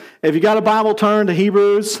If you got a Bible, turn to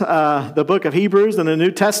Hebrews, the book of Hebrews in the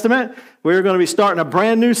New Testament. We're going to be starting a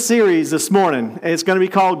brand new series this morning. It's going to be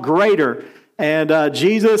called Greater. And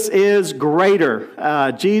Jesus is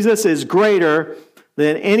greater. Jesus is greater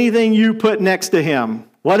than anything you put next to him.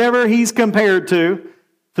 Whatever he's compared to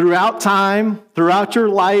throughout time, throughout your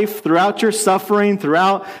life, throughout your suffering,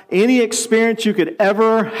 throughout any experience you could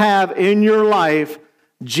ever have in your life,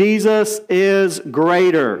 Jesus is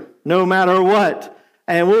greater, no matter what.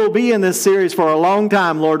 And we'll be in this series for a long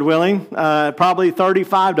time, Lord willing, probably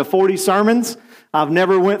 35 to 40 sermons. I've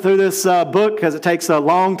never went through this book because it takes a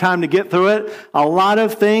long time to get through it. A lot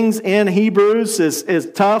of things in Hebrews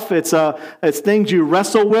is tough. It's things you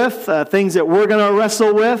wrestle with, things that we're going to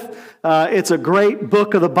wrestle with. It's a great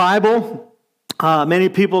book of the Bible. Many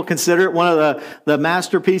people consider it one of the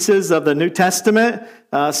masterpieces of the New Testament.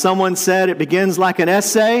 Someone said it begins like an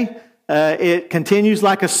essay, it continues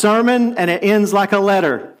like a sermon, and it ends like a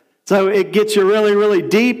letter. So it gets you really, really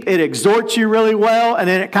deep. It exhorts you really well, and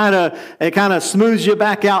then it kind of smooths you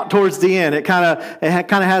back out towards the end. It kind of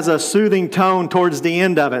has a soothing tone towards the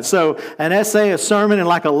end of it. So an essay, a sermon, and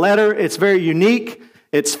like a letter, it's very unique.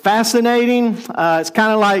 It's fascinating. It's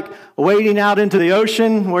kind of like wading out into the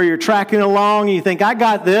ocean where you're tracking along and you think, I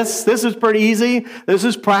got this. This is pretty easy. This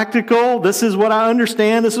is practical. This is what I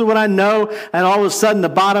understand. This is what I know. And all of a sudden the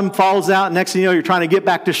bottom falls out. Next thing you know, you're trying to get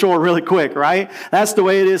back to shore really quick, right? That's the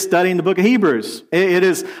way it is studying the book of Hebrews. It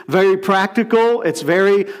is very practical. It's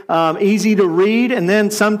very easy to read. And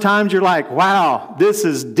then sometimes you're like, wow, this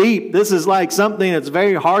is deep. This is like something that's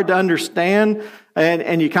very hard to understand.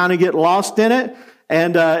 And you kind of get lost in it.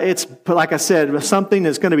 And it's, like I said, something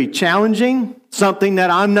that's going to be challenging, something that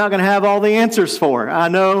I'm not going to have all the answers for. I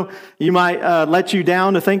know you might let you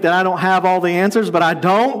down to think that I don't have all the answers, but I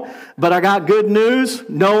don't. But I got good news.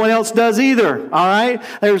 No one else does either, all right?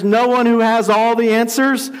 There's no one who has all the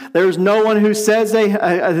answers. There's no one who says they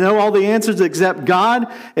know all the answers except God.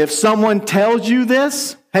 If someone tells you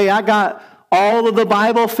this, hey, I got all of the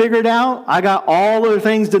Bible figured out. I got all of the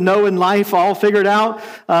things to know in life all figured out.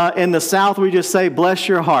 In the South, we just say, bless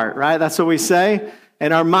your heart, right? That's what we say.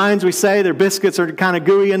 In our minds, we say their biscuits are kind of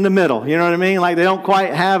gooey in the middle. You know what I mean? Like they don't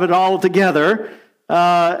quite have it all together.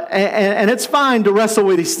 And it's fine to wrestle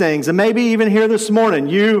with these things. And maybe even here this morning,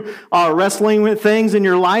 you are wrestling with things in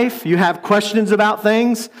your life. You have questions about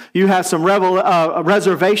things. You have some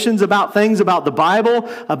reservations about things, about the Bible,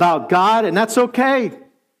 about God, and that's okay.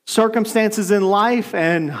 Circumstances in life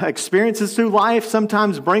and experiences through life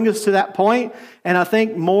sometimes bring us to that point. And I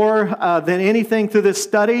think more than anything through this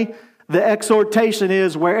study, the exhortation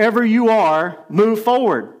is wherever you are, move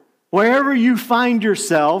forward. Wherever you find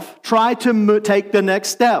yourself, try to take the next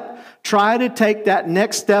step. Try to take that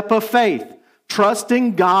next step of faith.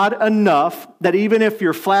 Trusting God enough that even if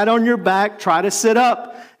you're flat on your back, try to sit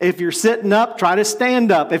up. If you're sitting up, try to stand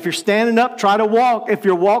up. If you're standing up, try to walk. If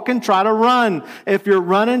you're walking, try to run. If you're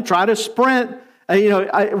running, try to sprint.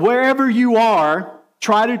 Wherever you are,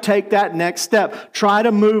 try to take that next step. Try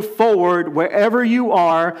to move forward wherever you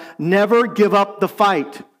are. Never give up the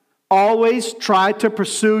fight. Always try to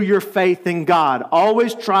pursue your faith in God.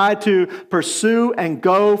 Always try to pursue and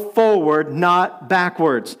go forward, not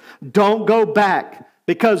backwards. Don't go back,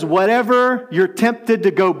 because whatever you're tempted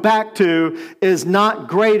to go back to is not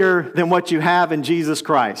greater than what you have in Jesus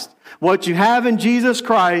Christ. What you have in Jesus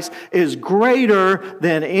Christ is greater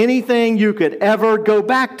than anything you could ever go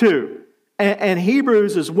back to. And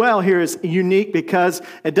Hebrews as well here is unique because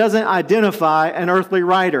it doesn't identify an earthly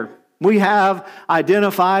writer. We have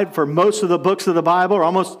identified for most of the books of the Bible, or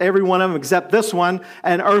almost every one of them except this one,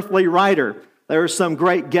 an earthly writer. There are some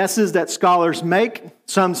great guesses that scholars make.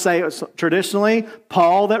 Some say it was traditionally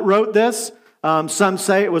Paul that wrote this. Some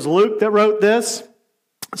say it was Luke that wrote this.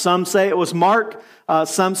 Some say it was Mark.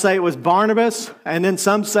 Some say it was Barnabas. And then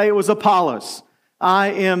some say it was Apollos. I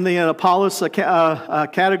am the Apollos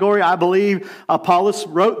category. I believe Apollos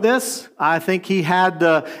wrote this. I think he had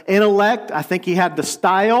the intellect. I think he had the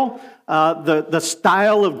style. The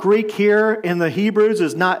style of Greek here in the Hebrews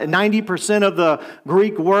is not 90% of the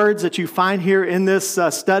Greek words that you find here in this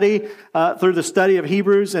study, through the study of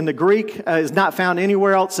Hebrews and the Greek, is not found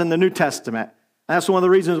anywhere else in the New Testament. That's one of the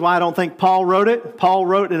reasons why I don't think Paul wrote it. Paul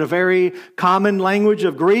wrote in a very common language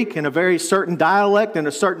of Greek, in a very certain dialect, in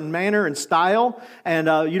a certain manner and style. And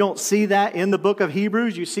you don't see that in the book of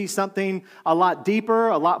Hebrews. You see something a lot deeper,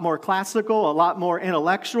 a lot more classical, a lot more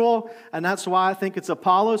intellectual. And that's why I think it's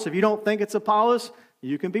Apollos. If you don't think it's Apollos,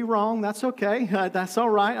 you can be wrong. That's okay. That's all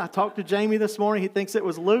right. I talked to Jamie this morning. He thinks it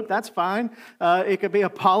was Luke. That's fine. It could be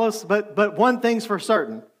Apollos. But one thing's for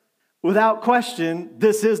certain. Without question,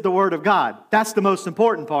 this is the Word of God. That's the most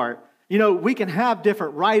important part. You know, we can have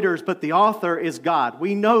different writers, but the author is God.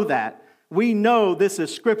 We know that. We know this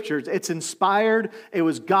is Scriptures. It's inspired. It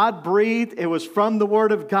was God-breathed. It was from the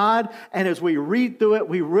Word of God. And as we read through it,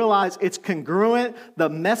 we realize it's congruent. The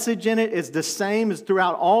message in it is the same as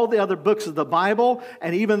throughout all the other books of the Bible.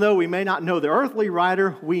 And even though we may not know the earthly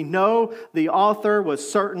writer, we know the author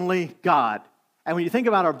was certainly God. And when you think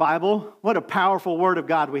about our Bible, what a powerful Word of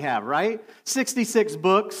God we have, right? 66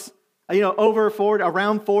 books.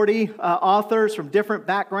 Around 40 authors from different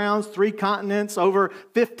backgrounds, 3 continents, over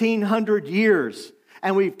 1,500 years.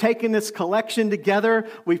 And we've taken this collection together,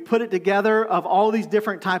 we've put it together of all these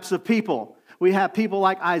different types of people. We have people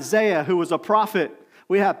like Isaiah, who was a prophet.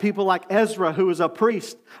 We have people like Ezra, who was a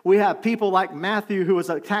priest. We have people like Matthew, who was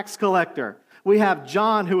a tax collector. We have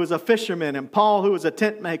John, who was a fisherman, and Paul, who was a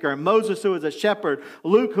tent maker, and Moses, who was a shepherd,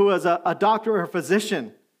 Luke, who was a doctor or a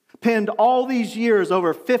physician. Penned all these years,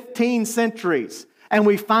 over 15 centuries, and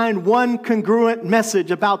we find one congruent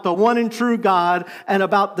message about the one and true God and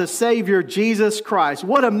about the Savior, Jesus Christ.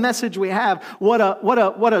 What a message we have. What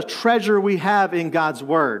a treasure we have in God's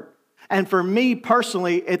Word. And for me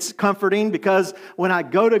personally, it's comforting because when I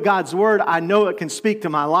go to God's Word, I know it can speak to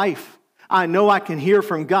my life. I know I can hear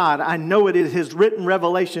from God. I know it is His written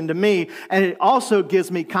revelation to me. And it also gives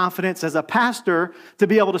me confidence as a pastor to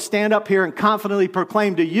be able to stand up here and confidently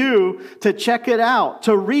proclaim to you to check it out,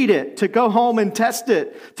 to read it, to go home and test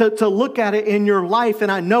it, to look at it in your life. And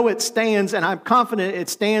I know it stands, and I'm confident it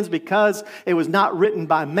stands because it was not written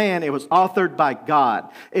by man. It was authored by God.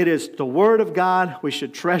 It is the Word of God. We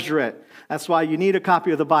should treasure it. That's why you need a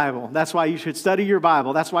copy of the Bible. That's why you should study your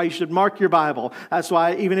Bible. That's why you should mark your Bible. That's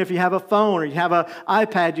why even if you have a phone or you have an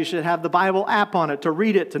iPad, you should have the Bible app on it to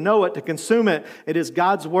read it, to know it, to consume it. It is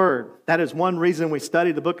God's Word. That is one reason we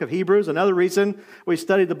study the book of Hebrews. Another reason we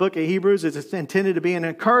study the book of Hebrews is it's intended to be an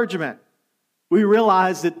encouragement. We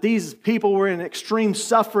realize that these people were in extreme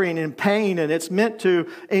suffering and pain, and it's meant to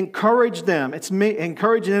encourage them. It's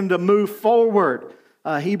encouraging them to move forward.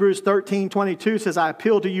 Hebrews 13:22 says, I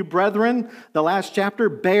appeal to you, brethren, the last chapter,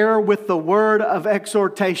 bear with the word of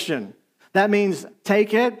exhortation. That means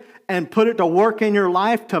take it and put it to work in your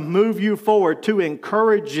life to move you forward, to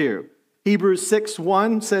encourage you. Hebrews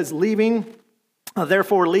 6:1 says,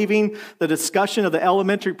 therefore, leaving the discussion of the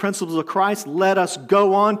elementary principles of Christ, let us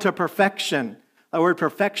go on to perfection. The word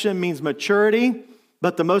perfection means maturity,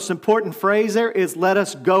 but the most important phrase there is let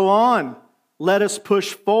us go on. Let us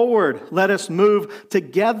push forward. Let us move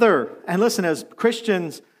together. And listen, as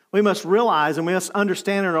Christians, we must realize and we must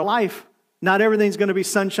understand in our life, not everything's going to be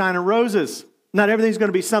sunshine and roses. Not everything's going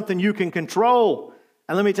to be something you can control.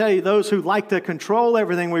 And let me tell you, those who like to control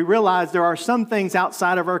everything, we realize there are some things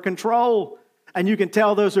outside of our control. And you can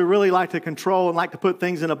tell those who really like to control and like to put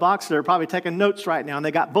things in a box, they're probably taking notes right now. And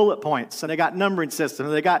they got bullet points, and they got numbering systems,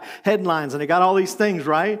 and they got headlines, and they got all these things,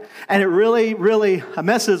 right? And it really, really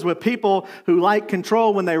messes with people who like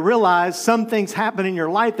control when they realize some things happen in your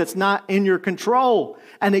life that's not in your control.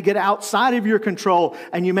 And they get outside of your control,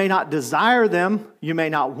 and you may not desire them, you may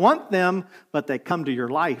not want them, but they come to your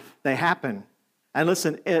life. They happen. And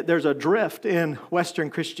listen, there's a drift in Western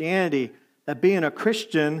Christianity that being a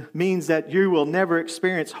Christian means that you will never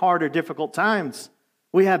experience hard or difficult times.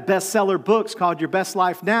 We have bestseller books called Your Best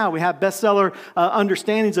Life Now. We have bestseller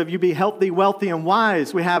understandings of you be healthy, wealthy, and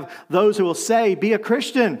wise. We have those who will say, be a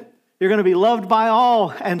Christian. You're going to be loved by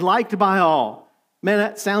all and liked by all. Man,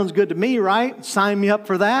 that sounds good to me, right? Sign me up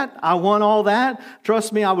for that. I want all that.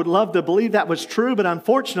 Trust me, I would love to believe that was true, but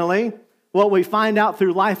unfortunately, what we find out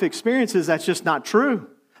through life experiences, that's just not true.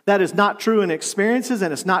 That is not true in experiences,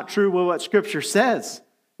 and it's not true with what Scripture says.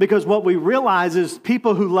 Because what we realize is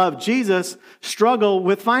people who love Jesus struggle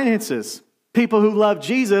with finances. People who love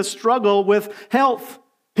Jesus struggle with health.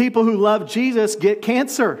 People who love Jesus get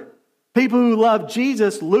cancer. People who love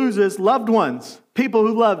Jesus loses loved ones. People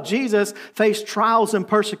who love Jesus face trials and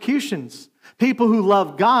persecutions. People who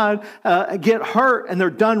love God get hurt and they're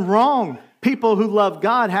done wrong. People who love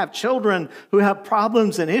God have children who have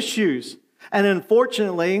problems and issues. And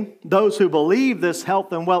unfortunately, those who believe this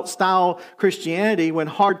health and wealth style Christianity, when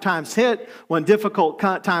hard times hit, when difficult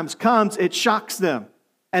times comes, it shocks them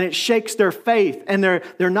and it shakes their faith, and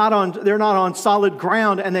they're not on solid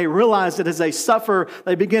ground, and they realize that as they suffer,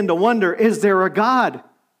 they begin to wonder, is there a God?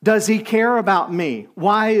 Does He care about me?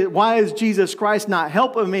 Why is Jesus Christ not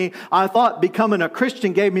helping me? I thought becoming a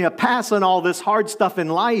Christian gave me a pass on all this hard stuff in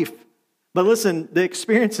life. But listen, the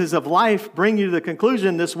experiences of life bring you to the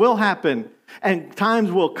conclusion this will happen. And times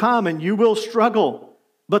will come and you will struggle.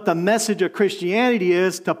 But the message of Christianity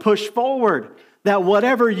is to push forward. that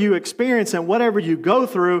whatever you experience and whatever you go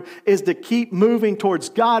through is to keep moving towards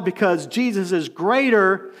God because Jesus is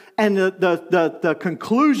greater and the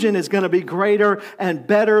conclusion is going to be greater and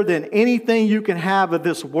better than anything you can have of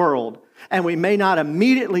this world. And we may not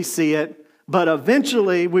immediately see it, but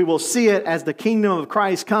eventually we will see it as the kingdom of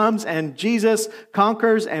Christ comes and Jesus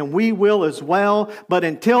conquers and we will as well. But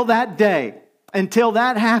until that day, until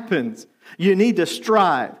that happens, you need to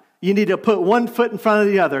strive. You need to put one foot in front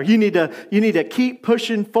of the other. You need to keep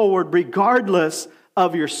pushing forward regardless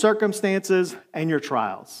of your circumstances and your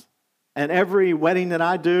trials. And every wedding that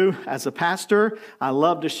I do as a pastor, I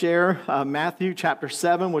love to share Matthew chapter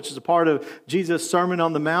 7, which is a part of Jesus' Sermon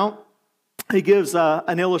on the Mount. He gives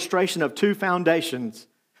an illustration of two foundations.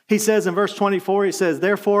 He says in verse 24, he says,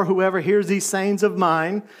 "Therefore, whoever hears these sayings of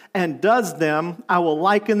mine and does them, I will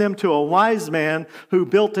liken them to a wise man who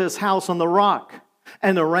built his house on the rock.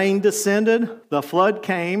 And the rain descended, the flood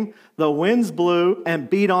came, the winds blew and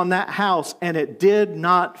beat on that house, and it did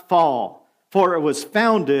not fall, for it was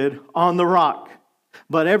founded on the rock.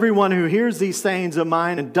 But everyone who hears these sayings of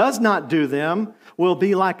mine and does not do them will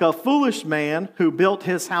be like a foolish man who built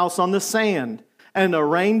his house on the sand. And the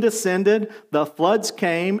rain descended, the floods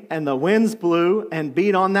came, and the winds blew and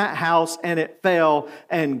beat on that house, and it fell,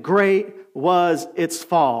 and great was its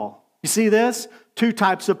fall." You see this? Two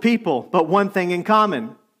types of people, but one thing in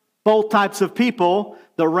common. Both types of people,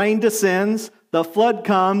 the rain descends, the flood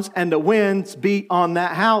comes, and the winds beat on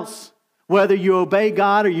that house. Whether you obey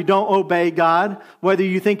God or you don't obey God, whether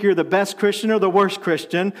you think you're the best Christian or the worst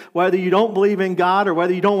Christian, whether you don't believe in God or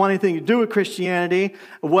whether you don't want anything to do with Christianity,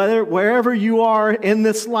 wherever you are in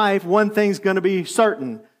this life, one thing's going to be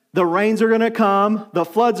certain. The rains are going to come, the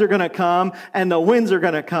floods are going to come, and the winds are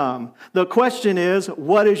going to come. The question is,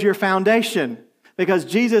 what is your foundation? Because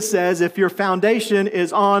Jesus says if your foundation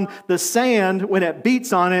is on the sand, when it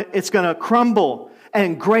beats on it, it's going to crumble,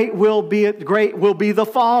 and great will be the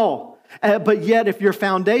fall. But yet, if your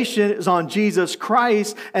foundation is on Jesus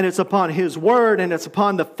Christ, and it's upon His Word, and it's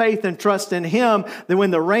upon the faith and trust in Him, then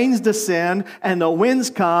when the rains descend, and the winds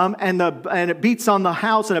come, and it beats on the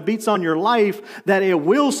house, and it beats on your life, that it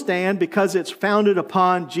will stand because it's founded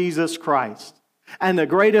upon Jesus Christ. And the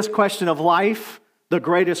greatest question of life, the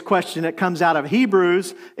greatest question that comes out of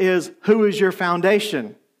Hebrews is, who is your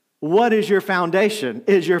foundation? What is your foundation?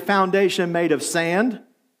 Is your foundation made of sand?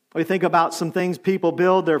 We think about some things people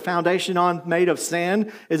build their foundation on made of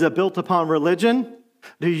sand. Is it built upon religion?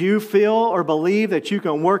 Do you feel or believe that you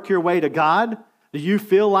can work your way to God? Do you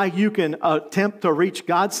feel like you can attempt to reach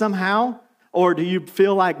God somehow? Or do you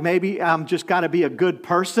feel like maybe I'm just got to be a good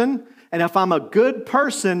person? And if I'm a good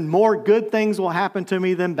person, more good things will happen to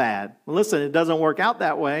me than bad. Well, listen, it doesn't work out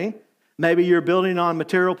that way. Maybe you're building on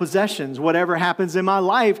material possessions. Whatever happens in my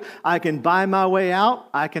life, I can buy my way out.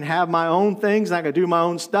 I can have my own things. I can do my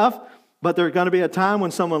own stuff. But there's going to be a time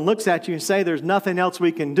when someone looks at you and say, there's nothing else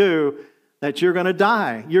we can do, that you're going to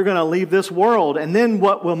die. You're going to leave this world. And then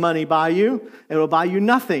what will money buy you? It will buy you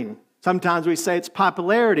nothing. Sometimes we say it's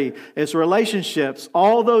popularity, it's relationships.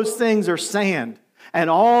 All those things are sand. And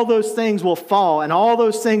all those things will fall. And all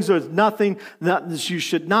those things are nothing that you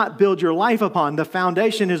should not build your life upon. The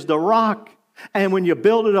foundation is the rock. And when you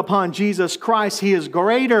build it upon Jesus Christ, He is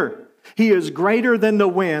greater. He is greater than the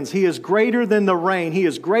winds. He is greater than the rain. He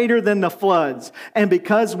is greater than the floods. And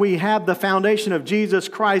because we have the foundation of Jesus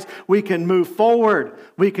Christ, we can move forward.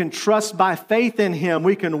 We can trust by faith in Him.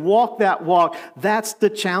 We can walk that walk. That's the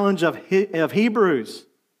challenge of Hebrews.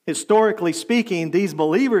 Historically speaking, these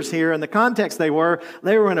believers here, in the context they were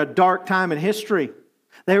in a dark time in history.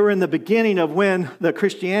 They were in the beginning of when the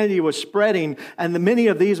Christianity was spreading, and many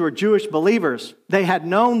of these were Jewish believers. They had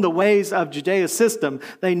known the ways of Judea's system.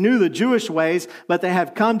 They knew the Jewish ways, but they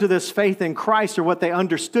had come to this faith in Christ, or what they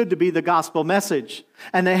understood to be the gospel message.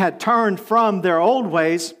 And they had turned from their old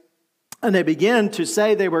ways, and they began to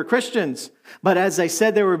say they were Christians. But as they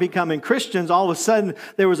said they were becoming Christians, all of a sudden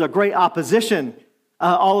there was a great opposition.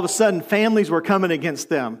 All of a sudden, families were coming against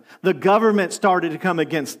them. The government started to come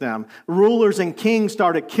against them. Rulers and kings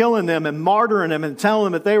started killing them and martyring them and telling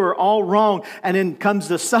them that they were all wrong. And then comes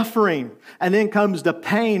the suffering. And then comes the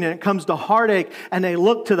pain. And it comes the heartache. And they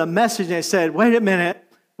looked to the message and they said, wait a minute.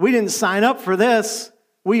 We didn't sign up for this.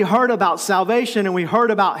 We heard about salvation and we heard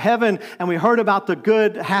about heaven and we heard about the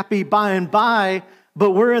good, happy by and by.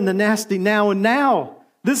 But we're in the nasty now and now.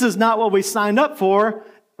 This is not what we signed up for.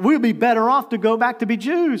 We'll be better off to go back to be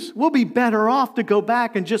Jews. We'll be better off to go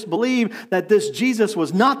back and just believe that this Jesus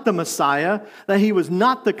was not the Messiah, that He was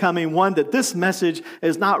not the coming one, that this message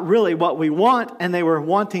is not really what we want, and they were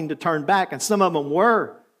wanting to turn back, and some of them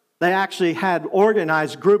were. They actually had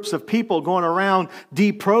organized groups of people going around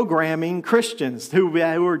deprogramming Christians who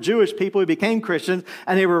were Jewish people who became Christians,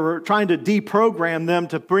 and they were trying to deprogram them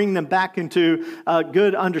to bring them back into a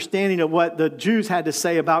good understanding of what the Jews had to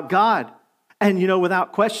say about God. And,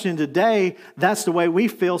 without question today, that's the way we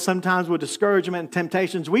feel sometimes with discouragement and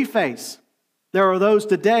temptations we face. There are those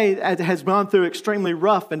today that has gone through extremely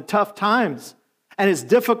rough and tough times. And it's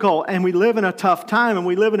difficult, and we live in a tough time, and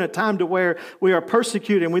we live in a time to where we are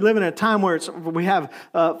persecuted, and we live in a time where we have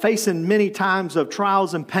facing many times of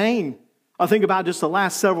trials and pain. I think about just the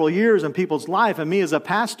last several years in people's life, and me as a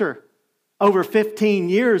pastor. Over 15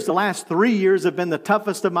 years, the last 3 years have been the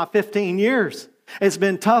toughest of my 15 years. It's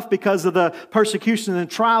been tough because of the persecution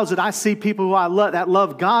and trials that I see people who I love, that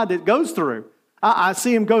love God, that goes through. I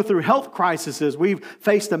see them go through health crises. We've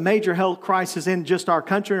faced a major health crisis in just our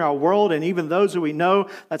country and our world, and even those who we know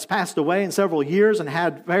that's passed away in several years and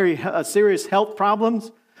had very serious health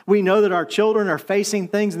problems. We know that our children are facing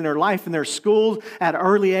things in their life and their schools at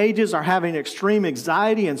early ages, are having extreme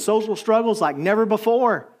anxiety and social struggles like never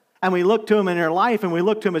before. And we look to them in their life, and we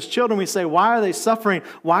look to them as children. We say, why are they suffering?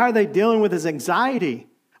 Why are they dealing with this anxiety?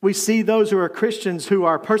 We see those who are Christians who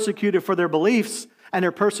are persecuted for their beliefs, and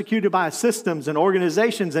they're persecuted by systems and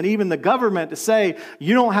organizations and even the government to say,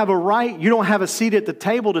 you don't have a right, you don't have a seat at the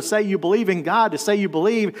table to say you believe in God, to say you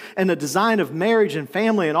believe in the design of marriage and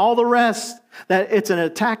family and all the rest. That it's an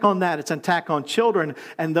attack on that. It's an attack on children,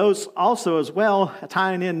 and those also as well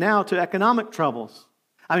tying in now to economic troubles.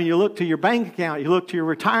 I mean, you look to your bank account, you look to your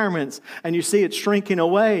retirements, and you see it shrinking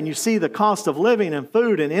away, and you see the cost of living and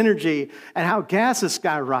food and energy and how gas has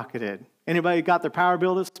skyrocketed. Anybody got their power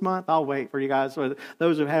bill this month? I'll wait for you guys.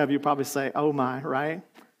 Those who have, you probably say, oh my, right?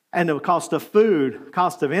 And the cost of food,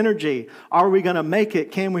 cost of energy. Are we going to make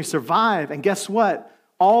it? Can we survive? And guess what?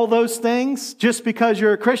 All those things, just because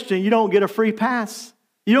you're a Christian, you don't get a free pass.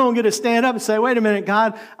 You don't get to stand up and say, wait a minute,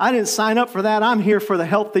 God, I didn't sign up for that. I'm here for the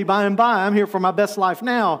healthy by and by. I'm here for my best life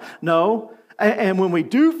now. No. And when we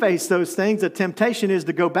do face those things, the temptation is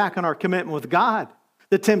to go back on our commitment with God.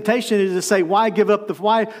 The temptation is to say, why give up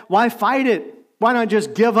why fight it? Why not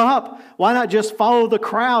just give up? Why not just follow the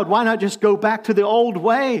crowd? Why not just go back to the old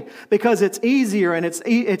way? Because it's easier, and it's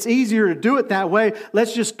easier to do it that way.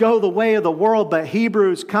 Let's just go the way of the world. But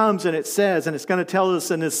Hebrews comes and it says, and it's going to tell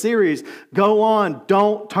us in this series, go on,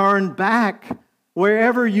 don't turn back.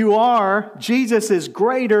 Wherever you are, Jesus is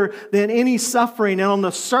greater than any suffering. And on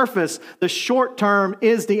the surface, the short term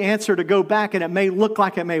is the answer to go back, and it may look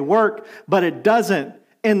like it may work, but it doesn't.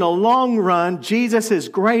 In the long run, Jesus is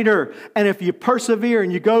greater. And if you persevere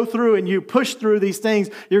and you go through and you push through these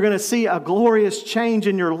things, you're going to see a glorious change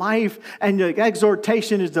in your life. And the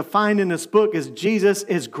exhortation is defined in this book as Jesus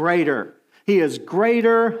is greater. He is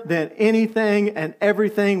greater than anything and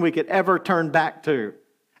everything we could ever turn back to.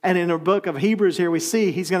 And in the book of Hebrews here, we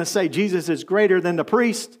see he's going to say Jesus is greater than the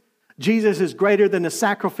priest. Jesus is greater than the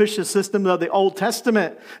sacrificial system of the Old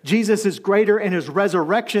Testament. Jesus is greater in his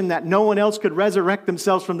resurrection that no one else could resurrect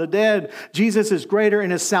themselves from the dead. Jesus is greater in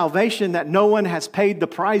his salvation that no one has paid the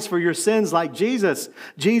price for your sins like Jesus.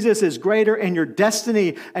 Jesus is greater in your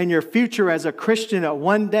destiny and your future as a Christian. That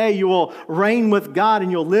one day you will reign with God and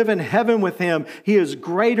you'll live in heaven with him. He is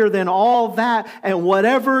greater than all that. And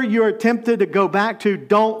whatever you're tempted to go back to,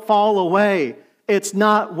 don't fall away. It's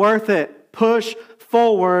not worth it. Push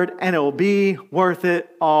forward, and it will be worth it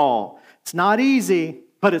all. It's not easy,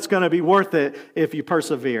 but it's going to be worth it if you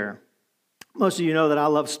persevere. Most of you know that I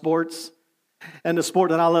love sports, and the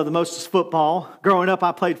sport that I love the most is football. Growing up,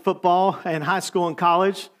 I played football in high school and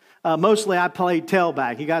college. Mostly, I played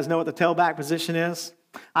tailback. You guys know what the tailback position is?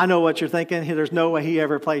 I know what you're thinking. There's no way he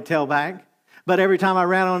ever played tailback. But every time I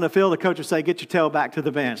ran on the field, the coach would say, get your tailback to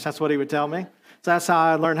the bench. That's what he would tell me. So that's how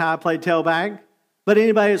I learned how I played tailback. But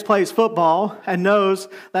anybody who plays football and knows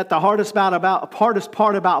that the hardest part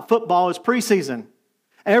about football is preseason.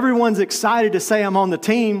 Everyone's excited to say I'm on the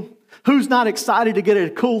team. Who's not excited to get a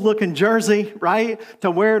cool looking jersey, right? To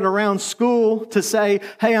wear it around school to say,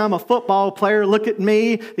 hey, I'm a football player, look at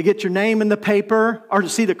me, to get your name in the paper, or to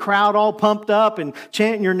see the crowd all pumped up and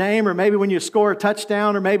chanting your name, or maybe when you score a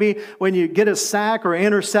touchdown, or maybe when you get a sack or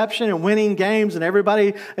interception and winning games and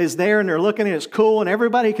everybody is there and they're looking and it's cool and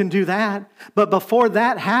everybody can do that. But before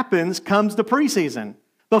that happens comes the preseason.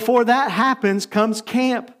 Before that happens comes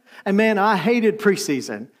camp. And man, I hated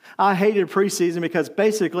preseason. I hated preseason because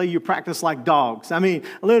basically you practice like dogs. I mean,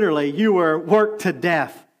 literally, you were worked to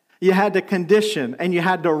death. You had to condition and you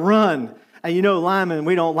had to run. And you know, linemen,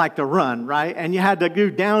 we don't like to run, right? And you had to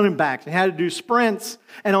do down and backs. You had to do sprints.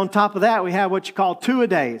 And on top of that, we had what you call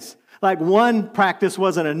two-a-days. Like one practice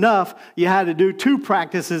wasn't enough. You had to do 2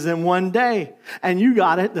 practices in one day. And you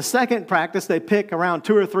got it. The second practice, they pick around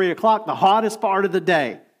 2 or 3 o'clock, the hottest part of the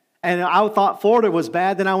day. And I thought Florida was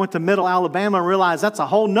bad. Then I went to middle Alabama and realized that's a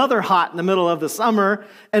whole nother hot in the middle of the summer.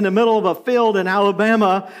 In the middle of a field in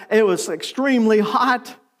Alabama, it was extremely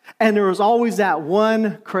hot. And there was always that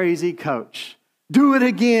one crazy coach. Do it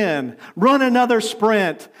again. Run another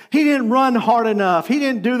sprint. He didn't run hard enough. He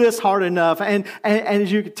didn't do this hard enough. And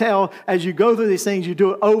as you can tell, as you go through these things, you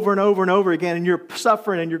do it over and over and over again, and you're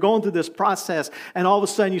suffering, and you're going through this process, and all of a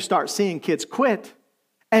sudden you start seeing kids quit.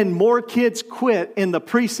 And more kids quit in the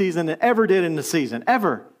preseason than ever did in the season,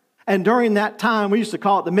 ever. And during that time, we used to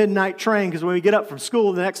call it the midnight train, because when we get up from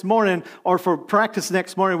school the next morning or for practice the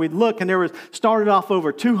next morning, we'd look, and there was started off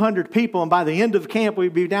over 200 people, and by the end of camp,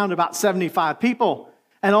 we'd be down to about 75 people.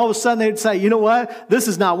 And all of a sudden, they'd say, you know what? This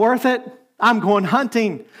is not worth it. I'm going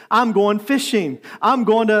hunting. I'm going fishing. I'm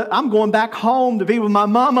going back home to be with my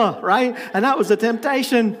mama, right? And that was a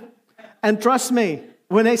temptation. And trust me,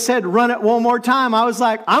 when they said run it one more time, I was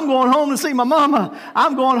like, I'm going home to see my mama.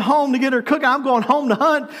 I'm going home to get her cooking. I'm going home to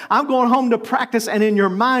hunt. I'm going home to practice. And in your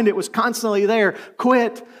mind, it was constantly there.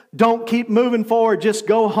 Quit. Don't keep moving forward. Just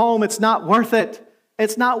go home. It's not worth it.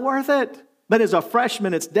 It's not worth it. But as a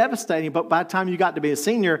freshman, it's devastating. But by the time you got to be a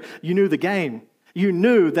senior, you knew the game. You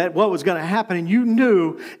knew that what was going to happen. And you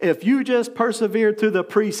knew if you just persevered through the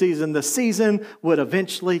preseason, the season would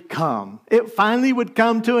eventually come. It finally would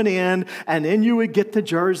come to an end. And then you would get the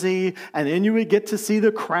jersey. And then you would get to see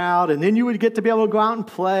the crowd. And then you would get to be able to go out and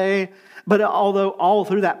play. But although all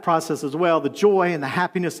through that process as well, the joy and the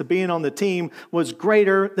happiness of being on the team was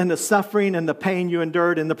greater than the suffering and the pain you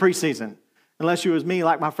endured in the preseason. Unless you was me,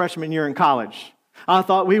 like my freshman year in college. I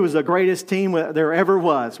thought we was the greatest team there ever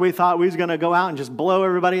was. We thought we was going to go out and just blow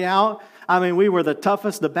everybody out. I mean, we were the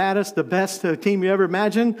toughest, the baddest, the best team you ever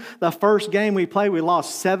imagined. The first game we played, we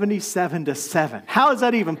lost 77-7. How is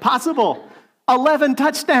that even possible? 11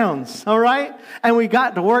 touchdowns, all right? And we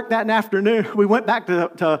got to work that afternoon. We went back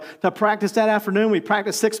to practice that afternoon. We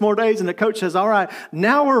practiced 6 more days, and the coach says, all right,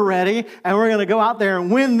 now we're ready, and we're going to go out there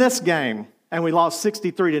and win this game. And we lost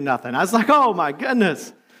 63-0. I was like, oh my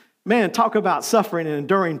goodness. Man, talk about suffering and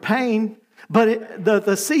enduring pain. But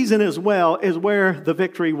the season as well is where the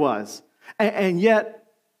victory was. And yet,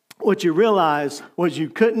 what you realized was you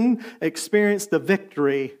couldn't experience the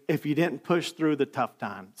victory if you didn't push through the tough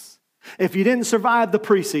times. If you didn't survive the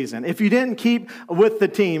preseason, if you didn't keep with the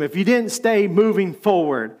team, if you didn't stay moving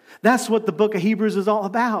forward. That's what the book of Hebrews is all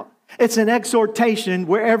about. It's an exhortation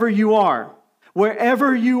wherever you are.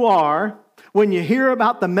 Wherever you are, when you hear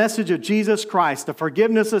about the message of Jesus Christ, the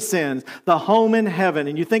forgiveness of sins, the home in heaven,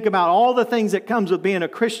 and you think about all the things that comes with being a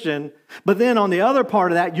Christian, but then on the other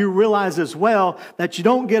part of that, you realize as well that you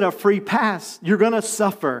don't get a free pass. You're going to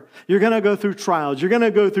suffer. You're going to go through trials. You're going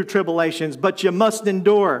to go through tribulations, but you must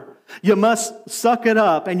endure. You must suck it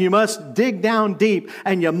up, and you must dig down deep,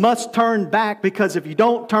 and you must turn back, because if you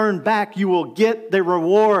don't turn back, you will get the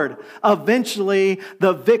reward. Eventually,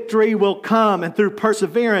 the victory will come, and through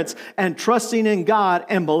perseverance and trusting in God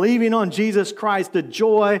and believing on Jesus Christ, the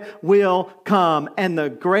joy will come. And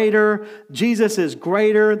Jesus is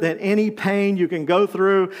greater than any pain you can go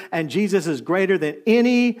through, and Jesus is greater than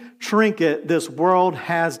any trinket this world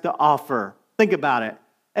has to offer. Think about it.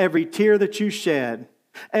 Every tear that you shed,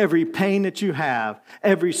 every pain that you have,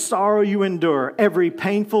 every sorrow you endure, every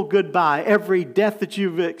painful goodbye, every death that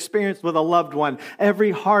you've experienced with a loved one,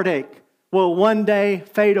 every heartache will one day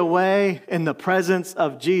fade away in the presence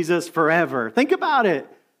of Jesus forever. Think about it.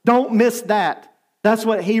 Don't miss that. That's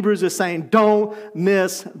what Hebrews is saying. Don't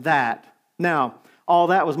miss that. Now, all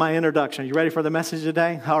that was my introduction. You ready for the message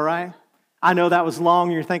today? All right. I know that was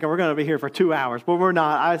long. You're thinking we're going to be here for 2 hours, but we're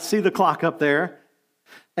not. I see the clock up there.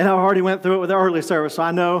 And I already went through it with the early service, so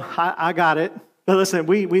I know I got it. But listen,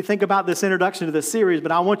 we think about this introduction to this series,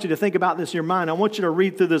 but I want you to think about this in your mind. I want you to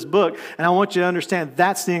read through this book, and I want you to understand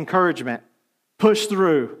that's the encouragement. Push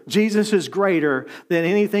through. Jesus is greater than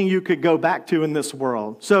anything you could go back to in this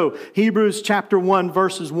world. So Hebrews chapter 1,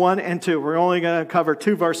 verses 1 and 2. We're only going to cover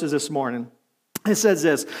 2 verses this morning. It says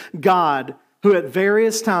this: God, who at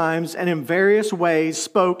various times and in various ways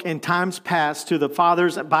spoke in times past to the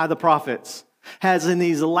fathers by the prophets, has in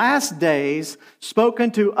these last days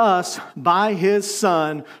spoken to us by his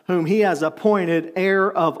Son, whom he has appointed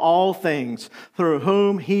heir of all things, through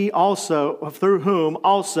whom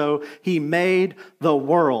also he made the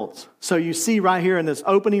worlds. So you see right here in this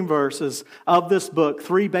opening verses of this book,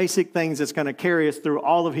 3 basic things that's going to carry us through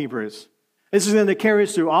all of Hebrews. This is going to carry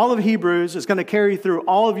us through all of Hebrews. It's going to carry you through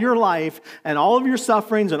all of your life and all of your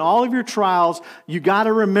sufferings and all of your trials. You got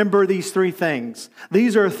to remember these three things.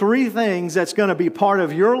 These are three things that's going to be part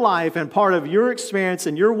of your life and part of your experience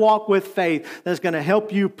and your walk with faith that's going to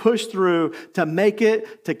help you push through to make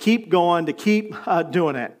it, to keep going, to keep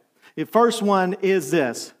doing it. The first one is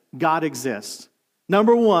this: God exists.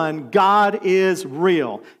 Number one, God is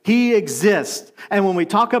real. He exists. And when we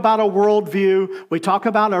talk about a worldview, we talk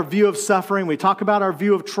about our view of suffering, we talk about our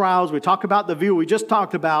view of trials, we talk about the view we just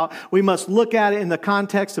talked about, we must look at it in the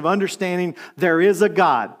context of understanding there is a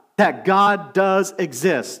God, that God does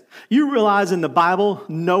exist. You realize in the Bible,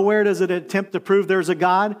 nowhere does it attempt to prove there's a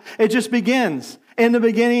God. It just begins. In the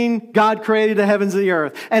beginning, God created the heavens and the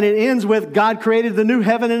earth. And it ends with God created the new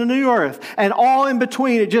heaven and the new earth. And all in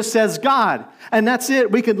between, it just says God. And that's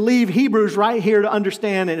it. We could leave Hebrews right here to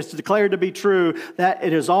understand, and it's declared to be true, that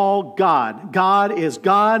it is all God. God is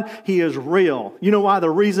God. He is real. You know why?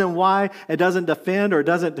 The reason why it doesn't defend or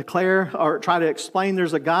doesn't declare or try to explain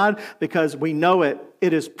there's a God? Because we know it.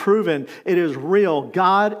 It is proven. It is real.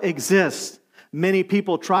 God exists. Many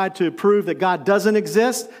people try to prove that God doesn't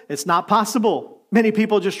exist. It's not possible. Many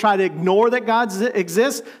people just try to ignore that God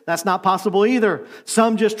exists. That's not possible either.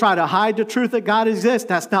 Some just try to hide the truth that God exists.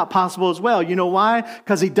 That's not possible as well. You know why?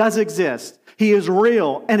 Because He does exist. He is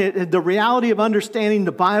real. And the reality of understanding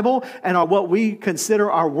the Bible and what we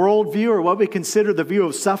consider our worldview, or what we consider the view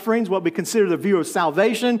of sufferings, what we consider the view of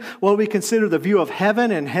salvation, what we consider the view of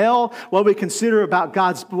heaven and hell, what we consider about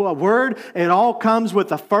God's word, it all comes with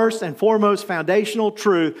the first and foremost foundational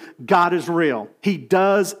truth: God is real. He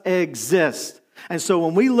does exist. And so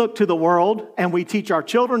when we look to the world and we teach our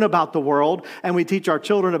children about the world, and we teach our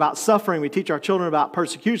children about suffering, we teach our children about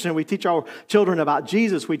persecution, we teach our children about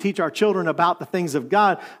Jesus, we teach our children about the things of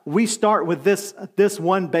God, we start with this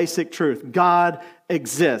one basic truth: God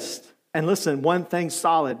exists. And listen, one thing's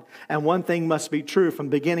solid and one thing must be true from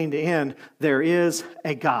beginning to end: there is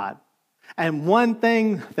a God. And one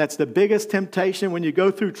thing that's the biggest temptation when you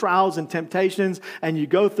go through trials and temptations and you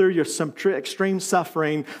go through some extreme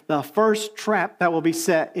suffering, the first trap that will be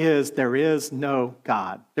set is there is no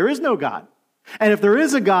God. There is no God. And if there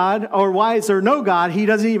is a God, or why is there no God? He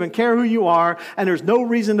doesn't even care who you are, and there's no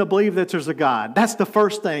reason to believe that there's a God. That's the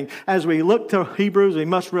first thing. As we look to Hebrews, we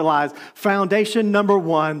must realize foundation number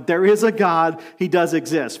one: there is a God. He does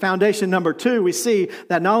exist. Foundation number two, we see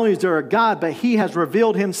that not only is there a God, but He has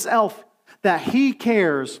revealed Himself, that He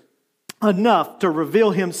cares enough to reveal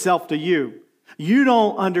Himself to you. You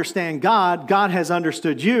don't understand God. God has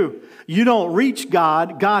understood you. You don't reach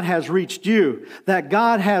God. God has reached you. That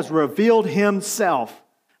God has revealed Himself.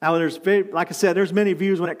 Now, like I said, there's many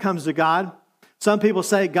views when it comes to God. Some people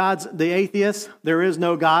say God's the atheist. There is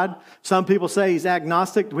no God. Some people say He's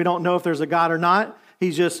agnostic. We don't know if there's a God or not.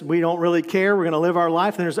 He's just, we don't really care. We're going to live our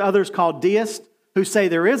life. And there's others called deists who say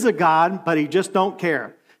there is a God, but He just don't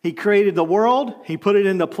care. He created the world, He put it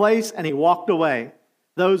into place, and He walked away.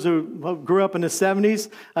 Those who grew up in the 70s,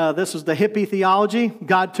 this was the hippie theology.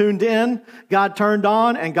 God tuned in, God turned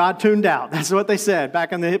on, and God tuned out. That's what they said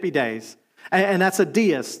back in the hippie days. And that's a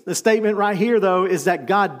deist. The statement right here, though, is that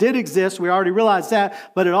God did exist. We already realized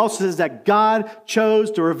that. But it also says that God chose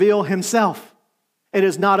to reveal Himself. It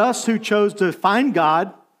is not us who chose to find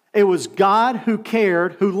God. It was God who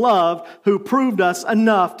cared, who loved, who proved us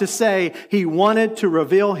enough to say He wanted to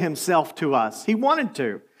reveal Himself to us. He wanted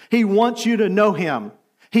to. He wants you to know Him.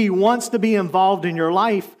 He wants to be involved in your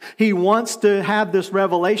life. He wants to have this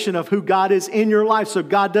revelation of who God is in your life. So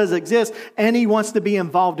God does exist, and He wants to be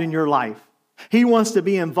involved in your life. He wants to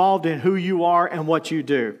be involved in who you are and what you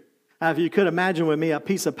do. If you could imagine with me a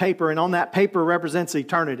piece of paper, and on that paper represents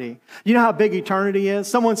eternity. You know how big eternity is?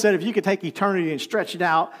 Someone said if you could take eternity and stretch it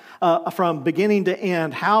out from beginning to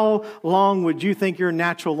end, how long would you think your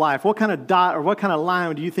natural life, what kind of dot or what kind of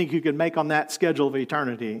line do you think you could make on that schedule of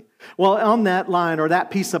eternity? Well, on that line or that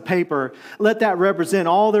piece of paper, let that represent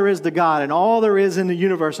all there is to God and all there is in the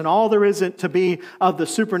universe and all there is to be of the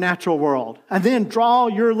supernatural world. And then draw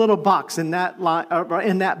your little box in that line, or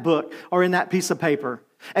in that book or in that piece of paper.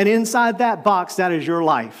 And inside that box, that is your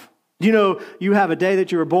life. You know, you have a day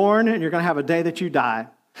that you were born and you're going to have a day that you die.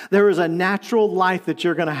 There is a natural life that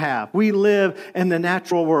you're going to have. We live in the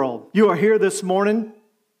natural world. You are here this morning.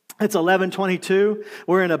 It's 11:22.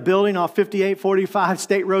 We're in a building off 5845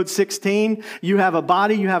 State Road 16. You have a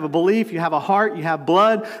body, you have a belief, you have a heart, you have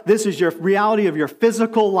blood. This is your reality of your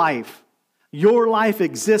physical life. Your life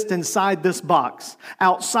exists inside this box.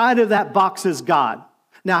 Outside of that box is God.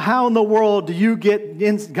 Now, how in the world do you get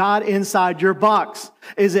God inside your box?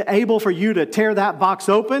 Is it able for you to tear that box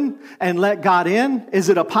open and let God in? Is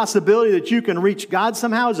it a possibility that you can reach God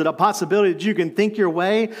somehow? Is it a possibility that you can think your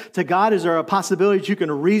way to God? Is there a possibility that you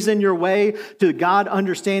can reason your way to God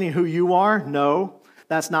understanding who you are? No,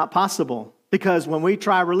 that's not possible. Because when we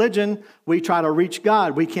try religion, we try to reach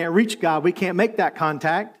God. We can't reach God. We can't make that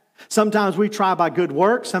contact. Sometimes we try by good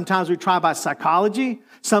work. Sometimes we try by psychology.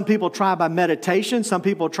 Some people try by meditation. Some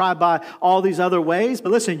people try by all these other ways.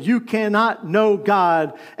 But listen, you cannot know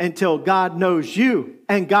God until God knows you.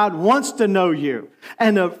 And God wants to know you.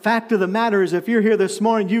 And the fact of the matter is, if you're here this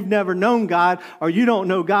morning, you've never known God, or you don't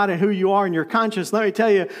know God and who you are in your conscience, let me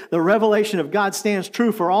tell you, the revelation of God stands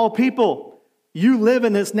true for all people. You live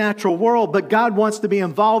in this natural world, but God wants to be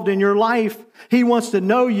involved in your life. He wants to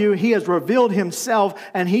know you. He has revealed himself,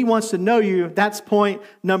 and he wants to know you. That's point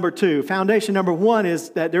number 2. Foundation number 1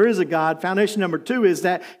 is that there is a God. Foundation number 2 is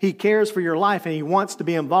that he cares for your life, and he wants to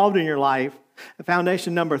be involved in your life.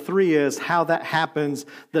 Foundation number 3 is how that happens.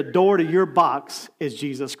 The door to your box is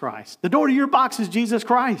Jesus Christ. The door to your box is Jesus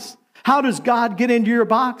Christ. How does God get into your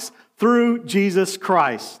box? Through Jesus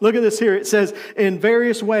Christ. Look at this here. It says, in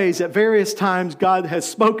various ways, at various times, God has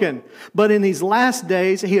spoken. But in these last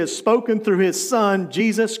days, he has spoken through his Son,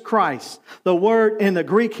 Jesus Christ. The word in the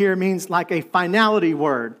Greek here means like a finality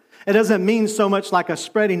word. It doesn't mean so much like a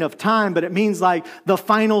spreading of time, but it means like the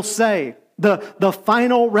final say. The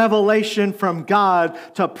final revelation from God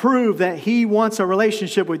to prove that he wants a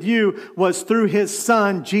relationship with you was through his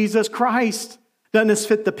Son, Jesus Christ. Doesn't this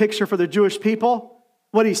fit the picture for the Jewish people?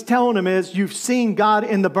 What he's telling them is, you've seen God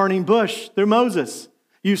in the burning bush through Moses.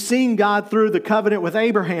 You've seen God through the covenant with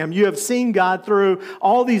Abraham. You have seen God through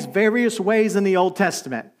all these various ways in the Old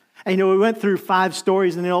Testament. And we went through 5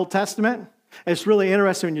 stories in the Old Testament. It's really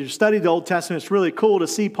interesting when you study the Old Testament. It's really cool to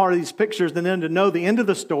see part of these pictures and then to know the end of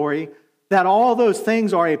the story, that all those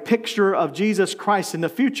things are a picture of Jesus Christ in the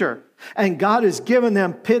future. And God has given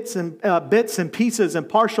them bits and pieces and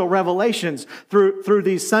partial revelations through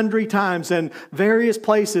these sundry times and various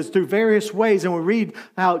places, through various ways. And we read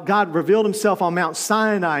how God revealed himself on Mount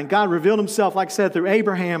Sinai. And God revealed himself, like I said, through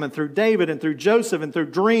Abraham and through David and through Joseph and through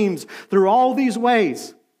dreams, through all these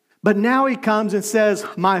ways. But now he comes and says,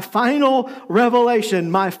 my final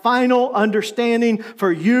revelation, my final understanding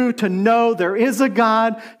for you to know there is a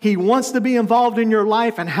God. He wants to be involved in your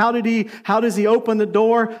life. And how does he open the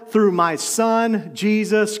door? Through my Son,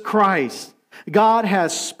 Jesus Christ. God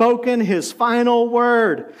has spoken his final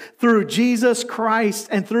word through Jesus Christ,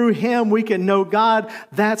 and through him we can know God.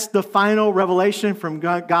 That's the final revelation from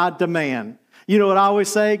God to man. You know what I always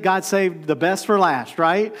say? God saved the best for last,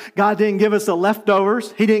 right? God didn't give us the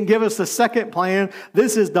leftovers. He didn't give us the second plan.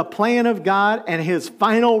 This is the plan of God, and his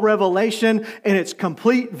final revelation in its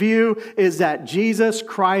complete view is that Jesus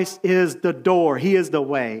Christ is the door. He is the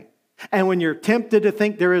way. And when you're tempted to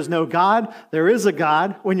think there is no God, there is a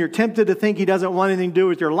God. When you're tempted to think he doesn't want anything to do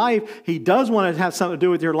with your life, he does want to have something to do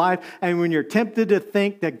with your life. And when you're tempted to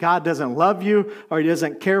think that God doesn't love you, or he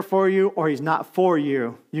doesn't care for you, or he's not for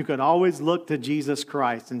you, you can always look to Jesus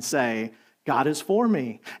Christ and say, God is for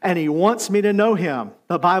me, and he wants me to know him.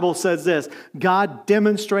 The Bible says this, God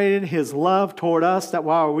demonstrated his love toward us, that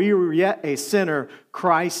while we were yet a sinner,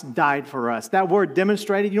 Christ died for us. That word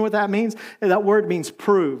demonstrated, you know what that means? That word means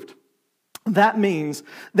proved. That means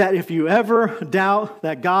that if you ever doubt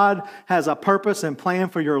that God has a purpose and plan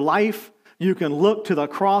for your life, you can look to the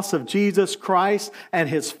cross of Jesus Christ, and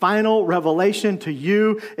his final revelation to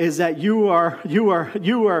you is that you are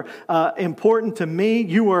important to me.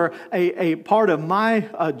 You are a part of my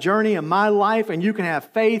journey and my life, and you can have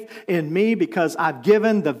faith in me because I've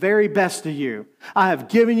given the very best to you. I have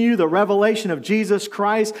given you the revelation of Jesus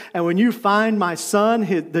Christ, and when you find my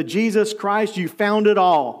Son, the Jesus Christ, you found it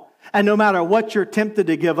all. And no matter what you're tempted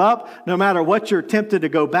to give up, no matter what you're tempted to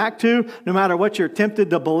go back to, no matter what you're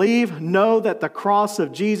tempted to believe, know that the cross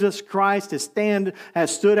of Jesus Christ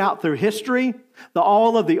has stood out through history.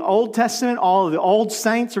 All of the Old Testament, all of the old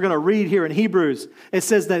saints are going to read here in Hebrews. It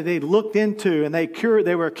says that they looked into and they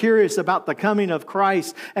were curious about the coming of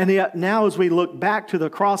Christ. And now as we look back to the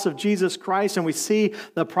cross of Jesus Christ and we see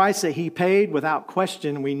the price that he paid, without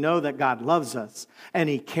question, we know that God loves us and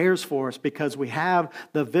he cares for us because we have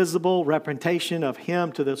the visible representation of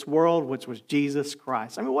him to this world, which was Jesus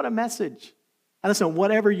Christ. I mean, what a message. And listen,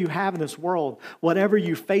 whatever you have in this world, whatever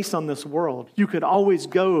you face on this world, you could always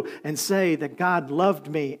go and say that God loved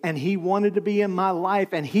me and he wanted to be in my life,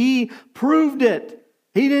 and he proved it.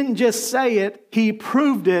 He didn't just say it, he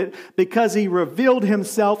proved it because he revealed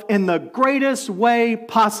himself in the greatest way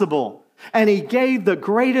possible. And he gave the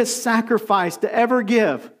greatest sacrifice to ever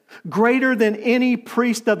give. greater than any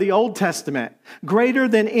priest of the Old Testament, greater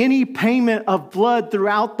than any payment of blood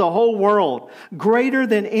throughout the whole world, greater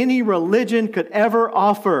than any religion could ever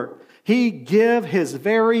offer. He gave his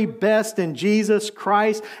very best in Jesus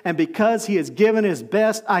Christ, and because he has given his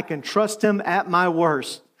best, I can trust him at my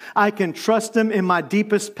worst. I can trust him in my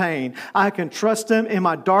deepest pain. I can trust him in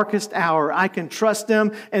my darkest hour. I can trust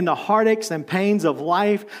him in the heartaches and pains of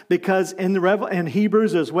life, because in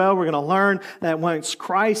Hebrews as well, we're going to learn that once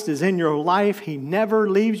Christ is in your life, he never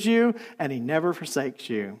leaves you and he never forsakes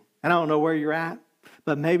you. And I don't know where you're at,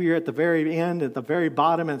 but maybe you're at the very end, at the very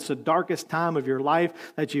bottom, and it's the darkest time of your life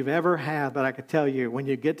that you've ever had. But I can tell you, when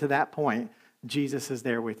you get to that point, Jesus is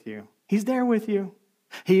there with you. He's there with you.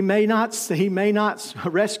 He may not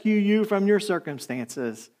rescue you from your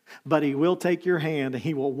circumstances, but he will take your hand and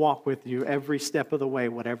he will walk with you every step of the way,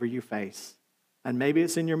 whatever you face. And maybe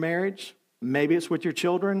it's in your marriage, maybe it's with your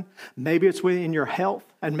children, maybe it's in your health,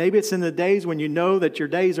 and maybe it's in the days when you know that your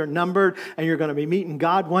days are numbered and you're going to be meeting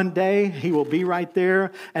God one day. He will be right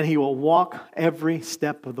there and he will walk every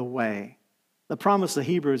step of the way. The promise of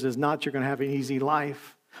Hebrews is not you're going to have an easy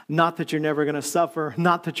life. Not that you're never going to suffer,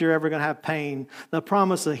 not that you're ever going to have pain. The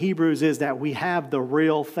promise of Hebrews is that we have the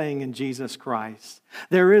real thing in Jesus Christ.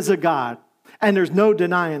 There is a God, and there's no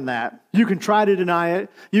denying that. You can try to deny it,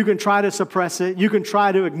 you can try to suppress it, you can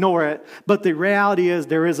try to ignore it, but the reality is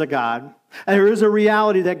there is a God. And there is a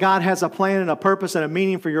reality that God has a plan and a purpose and a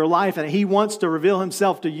meaning for your life, and he wants to reveal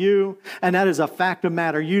himself to you, and that is a fact of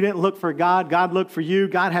matter. You didn't look for God. God looked for you.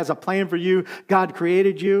 God has a plan for you. God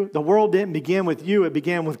created you. The world didn't begin with you. It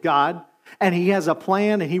began with God, and he has a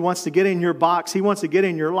plan, and he wants to get in your box. He wants to get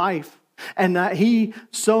in your life, and he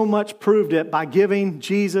so much proved it by giving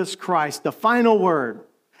Jesus Christ the final word.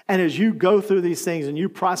 And as you go through these things and you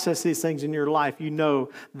process these things in your life, you know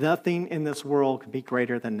nothing in this world can be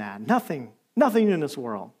greater than that. Nothing in this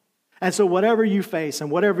world. And so whatever you face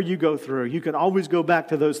and whatever you go through, you can always go back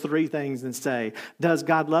to those three things and say, does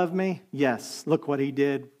God love me? Yes. Look what he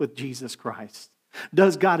did with Jesus Christ.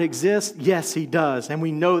 Does God exist? Yes, he does. And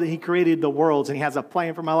we know that he created the worlds and he has a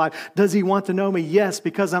plan for my life. Does he want to know me? Yes,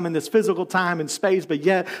 because I'm in this physical time and space, but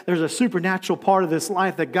yet there's a supernatural part of this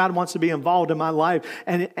life that God wants to be involved in my life.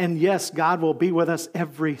 And yes, God will be with us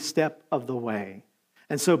every step of the way.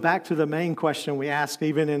 And so back to the main question we ask,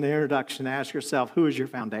 even in the introduction, ask yourself, who is your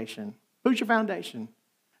foundation? Who's your foundation?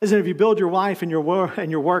 Isn't if you build your life and your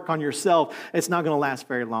work on yourself, it's not going to last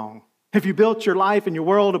very long. If you built your life and your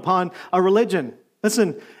world upon a religion,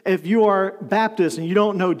 listen, if you are Baptist and you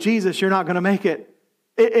don't know Jesus, you're not going to make it.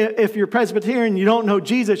 If you're Presbyterian and you don't know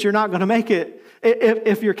Jesus, you're not going to make it.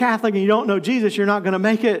 If you're Catholic and you don't know Jesus, you're not going to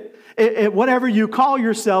make it. Whatever you call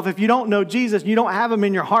yourself, if you don't know Jesus and you don't have him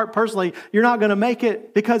in your heart personally, you're not going to make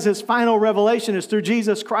it, because his final revelation is through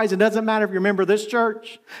Jesus Christ. It doesn't matter if you're a member of this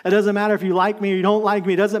church. It doesn't matter if you like me or you don't like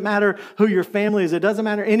me. It doesn't matter who your family is. It doesn't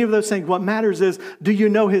matter any of those things. What matters is, do you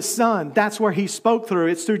know his son? That's where he spoke through.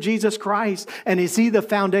 It's through Jesus Christ. And is he the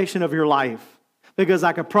foundation of your life? Because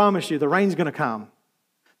I can promise you, the rain's going to come.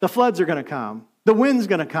 The floods are going to come. The wind's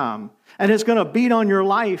going to come, and it's going to beat on your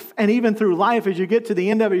life. And even through life, as you get to the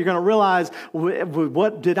end of it, you're going to realize,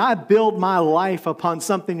 what did I build my life upon?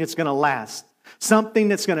 Something that's going to last, something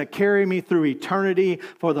that's going to carry me through eternity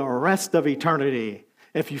for the rest of eternity.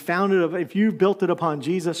 If you built it upon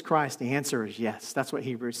Jesus Christ, the answer is yes. That's what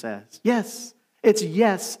Hebrews says. Yes, it's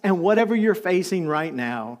yes. And whatever you're facing right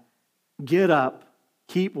now, get up,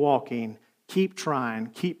 keep walking, keep trying,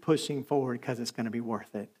 keep pushing forward, because it's going to be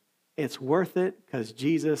worth it. It's worth it because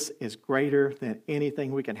Jesus is greater than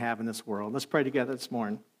anything we can have in this world. Let's pray together this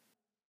morning.